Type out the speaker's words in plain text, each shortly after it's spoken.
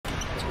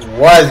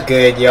Was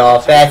good, y'all?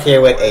 Fast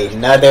here with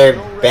another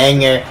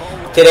banger.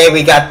 Today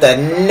we got the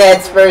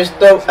Nets versus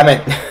the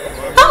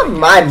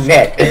my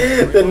net.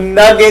 The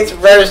Nuggets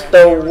versus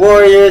the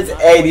Warriors.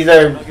 Hey, these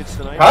are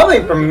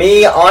probably for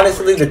me,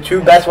 honestly, the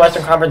two best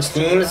Western Conference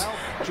teams.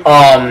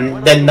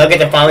 The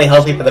Nuggets are finally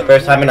healthy for the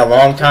first time in a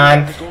long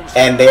time,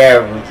 and they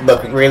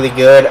look really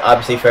good.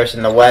 Obviously, first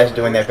in the West,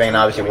 doing their thing.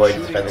 Obviously,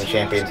 Warriors defending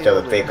champions,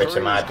 still the favorites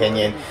in my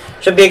opinion.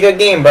 Should be a good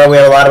game, bro. We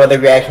have a lot of other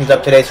reactions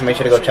up today, so make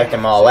sure to go check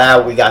them all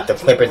out. We got the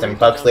Clippers and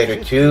Bucks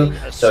later too,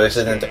 so this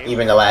isn't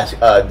even the last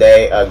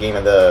game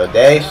of the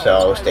day.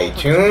 So stay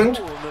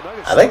tuned.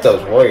 I like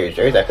those Warriors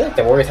jerseys. I feel like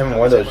the Warriors haven't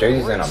worn those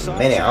jerseys in a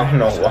minute. I don't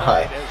know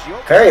why.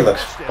 Curry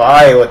looks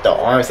fire with the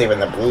arm sleeve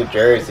and the blue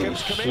jersey.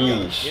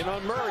 Sheesh.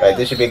 But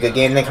this should be a good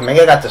game. Then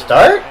Kuminga got to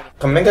start?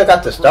 Kuminga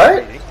got to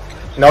start?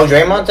 No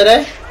Draymond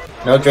today?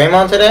 No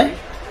Draymond today?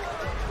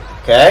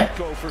 Okay.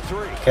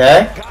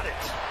 Okay.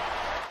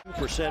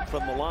 For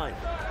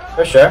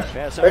sure.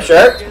 For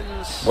sure.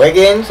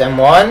 Wiggins and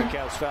one.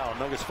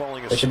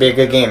 This should be a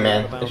good game,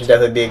 man. This should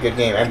definitely be a good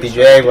game.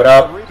 MPJ, what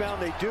up?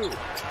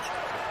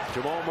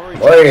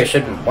 Warriors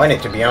should win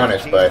it, to be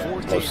honest, but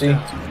we'll see.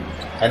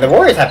 And the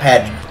Warriors have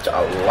had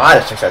a lot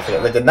of success.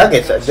 Like the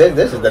Nuggets, this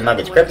is the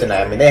Nuggets'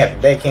 kryptonite. I mean,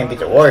 they can't beat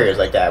the Warriors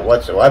like that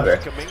whatsoever.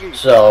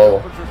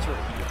 So,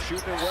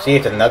 see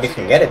if the Nuggets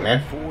can get it,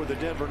 man.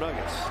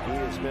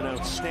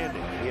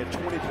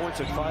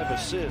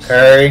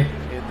 Curry,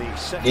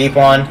 deep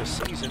one.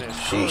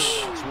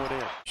 Sheesh.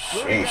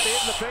 Sheesh.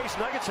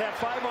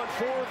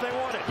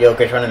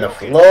 Jokic running the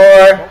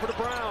floor.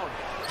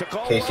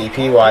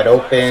 KCP wide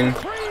open.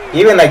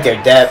 Even like their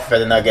depth for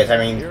the Nuggets. I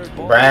mean,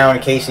 Brown,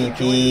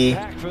 KCP,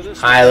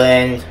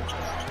 Highland.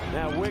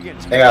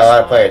 They got a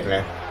lot of players,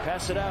 man.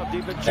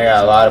 They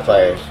got a lot of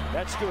players.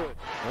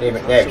 They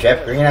have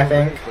Jeff Green, I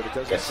think.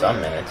 Get some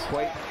minutes.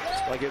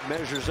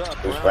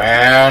 Bruce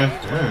Brown.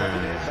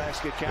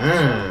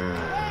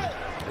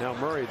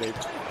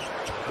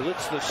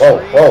 Whoa,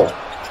 whoa.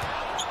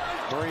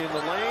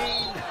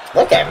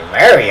 Look at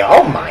Murray.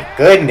 Oh my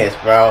goodness,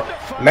 bro.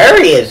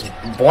 Murray is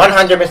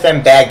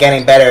 100% back,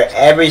 getting better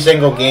every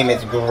single game.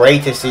 It's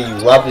great to see. You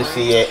love to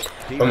see it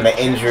from the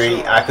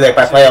injury. I feel like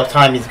by playoff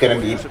time, he's going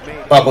to be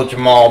Bubble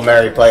Jamal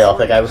Murray playoff.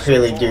 Like, I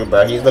really do,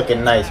 bro. He's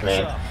looking nice,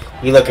 man.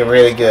 He's looking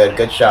really good.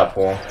 Good shot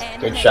pool.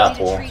 Good shot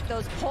pool.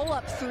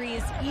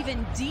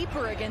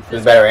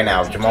 Who's better right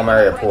now? Jamal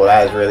Murray or Poole?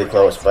 That is really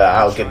close, but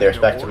I'll give the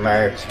respect to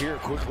Murray.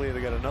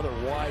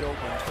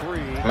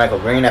 Michael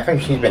Green, I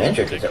think he's been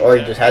injured, or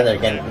he just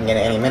hasn't getting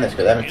any minutes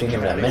because I haven't seen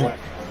him in a minute.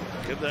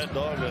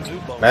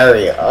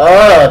 Murray,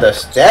 oh, the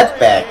step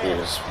back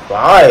is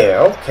fire.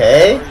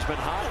 Okay.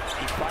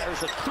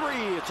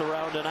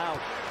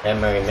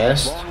 And Murray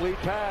missed.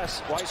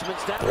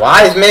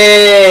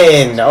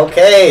 Wiseman,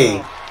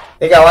 okay.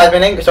 They got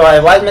Wiseman in, so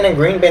have Wiseman and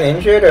Green been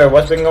injured, or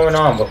what's been going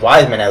on with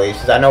Wiseman at least?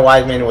 Because I know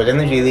Wiseman was in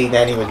the G League,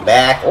 then he was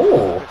back.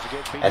 Ooh,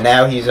 and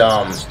now he's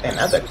and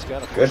that's a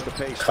good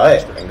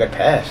cut and good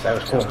pass. That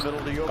was cool.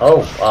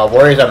 Oh,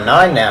 Warriors up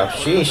 9 now.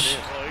 Sheesh.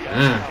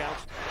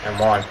 And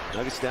one.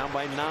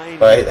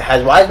 But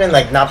has Wiseman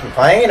like not been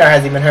playing, or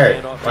has he been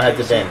hurt? What has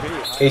it been?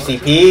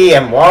 KCP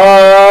and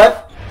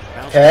what?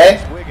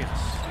 Okay.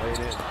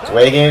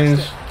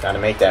 Wiggins. Gotta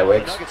make that,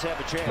 Wiggs.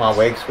 Come on,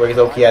 Wiggs. Wiggs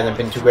Oki hasn't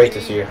been too great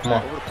this year. Come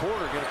on.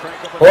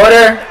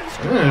 Porter?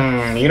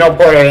 You know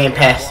Porter ain't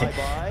passing.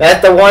 That's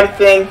the one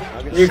thing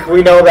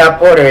we know about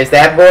Porter is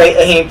that boy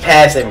ain't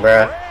passing,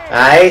 bro.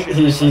 Alright?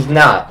 He's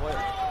not.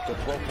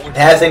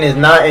 Passing is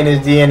not in his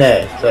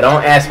DNA. So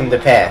don't ask him to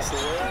pass.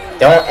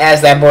 Don't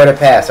ask that boy to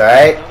pass,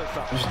 alright?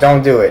 Just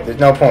don't do it. There's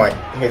no point.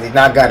 Because he's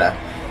not gonna.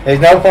 There's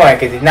no point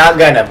because he's not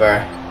gonna,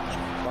 bro.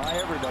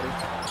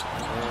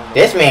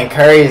 This man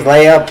Curry's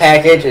layup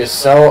package is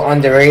so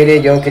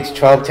underrated. Jokic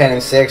 12, 10,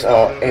 and 6.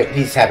 Oh,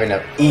 he's having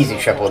an easy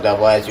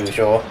triple-double as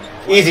usual.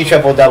 Easy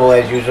triple-double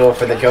as usual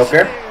for the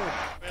Joker.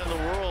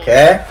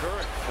 Okay.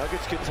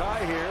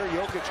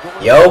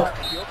 Yoke.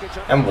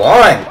 And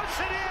one.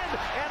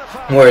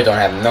 Warriors don't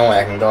have no one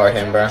that can guard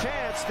him, bro.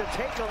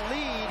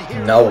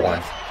 No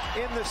one.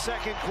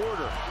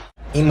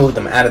 He moved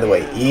them out of the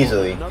way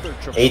easily.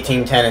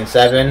 18, 10, and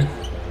 7.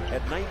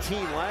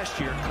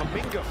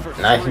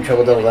 19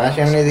 triple double last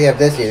year. How many do they have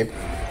this year?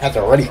 That's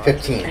already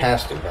 15.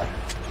 Has to, bro.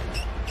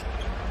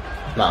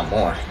 Not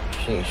more.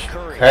 Sheesh.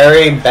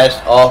 Curry,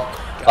 best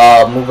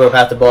mover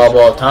past the ball of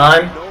all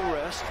time.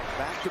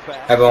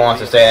 Everyone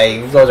wants to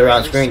say he goes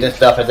around screens and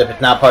stuff as if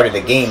it's not part of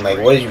the game. Like,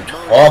 what are you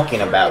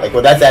talking about? Like,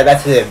 well,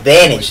 that's his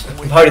advantage.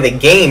 It's part of the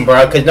game,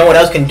 bro. Because no one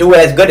else can do it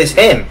as good as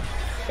him.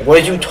 Like,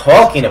 what are you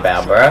talking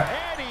about, bro?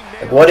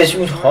 Like, what is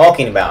you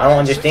talking about? I don't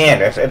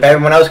understand. If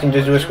everyone else can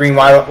just do a screen,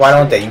 why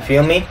don't they? You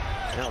feel me?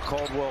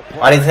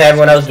 Why doesn't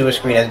everyone else do a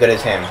screen as good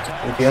as him?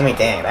 You feel me?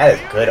 Dang, that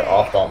is good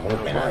off-ball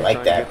movement. I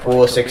like that.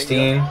 Poole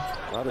 16.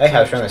 I like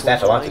how it's showing the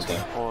stats a lot this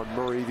game.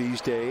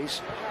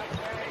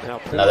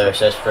 Another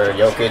assist for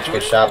Jokic.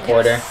 Good shot,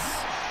 Porter.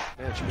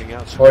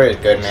 Porter is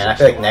good, man. I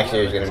feel like next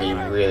year is going to be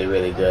really,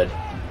 really good.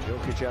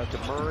 Just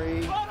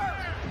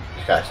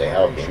gotta stay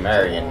healthy.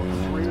 Murray,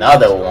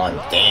 another one.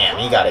 Damn,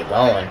 he got it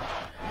going.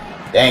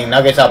 Dang,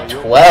 Nuggets up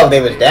 12.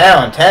 They was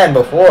down 10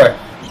 before.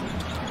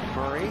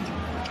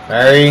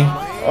 Murray.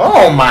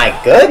 Oh my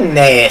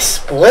goodness.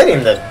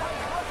 Splitting the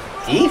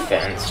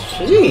defense.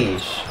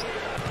 Sheesh.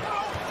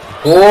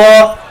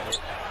 Cool.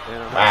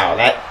 Wow,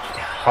 that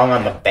hung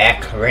on the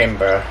back rim,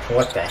 bro.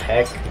 What the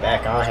heck?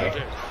 Back on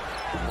here.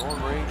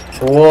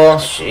 Cool.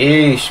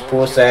 Sheesh.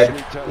 Poole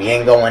said, we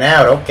ain't going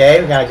out. Okay,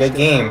 we got a good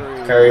game.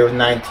 Curry with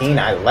 19.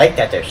 I like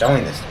that they're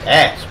showing the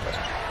stats, bro.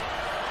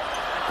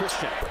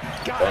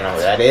 Don't know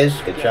who that is.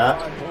 Good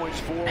shot.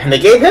 And they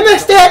gave him a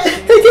stat. They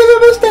gave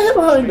him a stat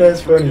line.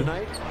 That's funny.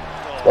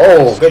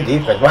 Whoa, good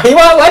defense. Why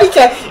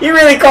did he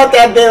really caught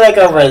that bit like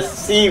a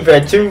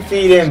receiver, 2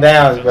 feet in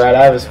bounds, bro.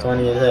 That was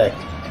funny as heck.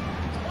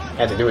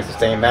 Had to do with the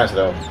stay in bounds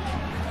though.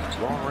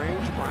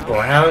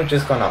 Brown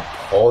just gonna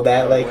pull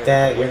that like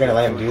that. You're gonna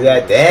let him do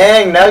that?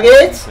 Dang,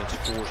 Nuggets.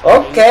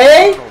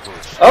 Okay.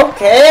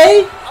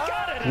 Okay.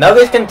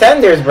 Nuggets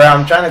contenders, bro.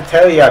 I'm trying to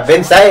tell you. I've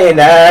been saying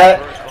that.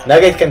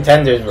 Nuggets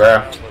contenders,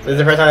 bro. This is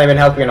the first time they've been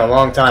healthy in a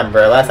long time,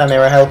 bro. Last time they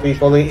were healthy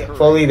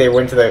fully, they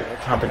went to the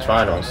conference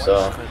finals,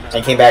 so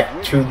and came back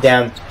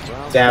down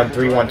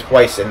 3-1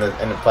 twice in the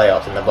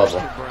playoffs in the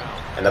bubble.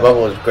 And the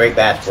bubble was great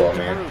basketball,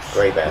 man.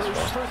 Great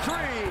basketball.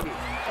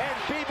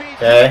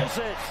 Okay.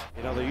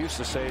 You know, they used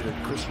to say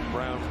that Christian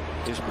Brown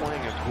is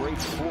playing a great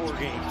floor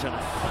game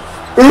tonight.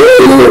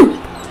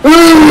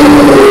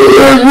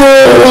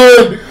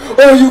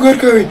 Oh, you good,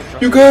 Curry?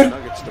 You good?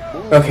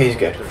 Okay, he's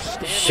good.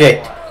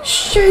 Shit.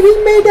 Shit,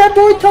 he made that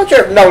boy touch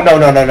her. No. I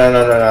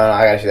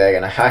gotta see that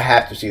again. I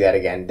have to see that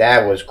again.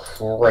 That was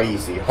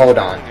crazy. Hold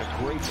on.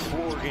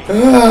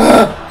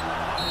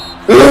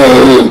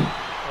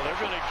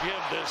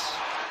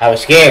 I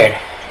was scared.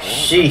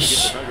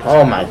 Sheesh.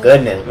 Oh my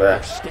goodness, bro.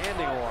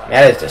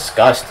 That is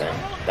disgusting.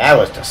 That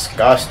was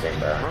disgusting,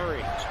 bro.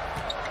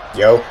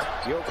 Yoke.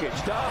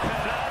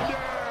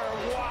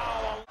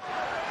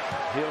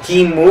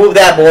 He moved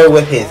that boy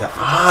with his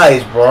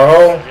eyes,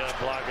 bro.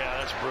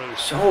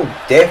 So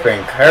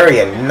different. Curry,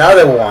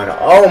 another one.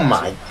 Oh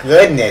my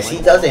goodness.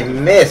 He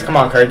doesn't miss. Come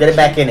on, Curry. Get it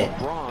back in it.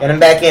 Get him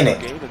back in it.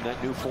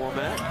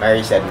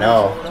 Murray said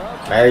no.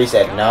 Murray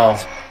said no.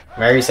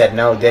 Murray said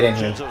no, didn't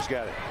he?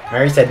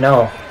 Murray said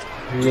no.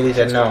 He really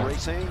said no.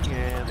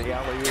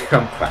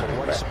 I'm crying,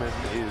 bro.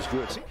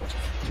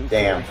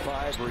 Damn.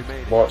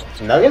 Well,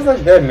 Nuggets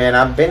look good, man.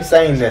 I've been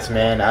saying this,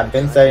 man. I've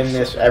been saying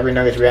this every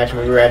Nuggets reaction.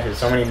 We react to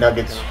so many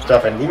Nuggets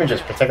stuff, and even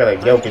just particularly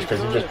Jokic,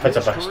 because he just puts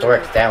up a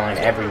historic stat line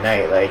every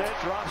night. Like,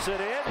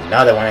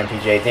 another one,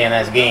 MPJ. Damn,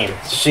 that's game.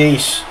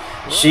 Sheesh.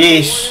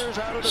 Sheesh.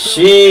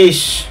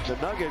 Sheesh.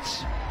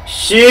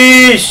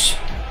 Sheesh.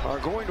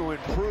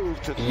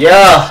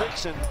 Yeah.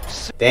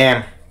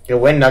 Damn. Good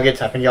win,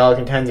 Nuggets. I think y'all are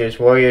contenders.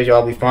 Warriors,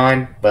 y'all be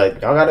fine.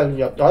 But y'all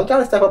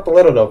gotta step up a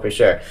little though, for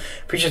sure.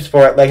 Appreciate the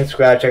support. Like and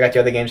subscribe. Check out the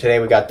other games today.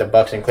 We got the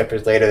Bucks and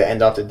Clippers later to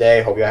end off the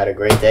day. Hope y'all had a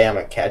great day. I'm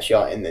gonna catch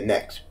y'all in the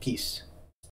next. Peace.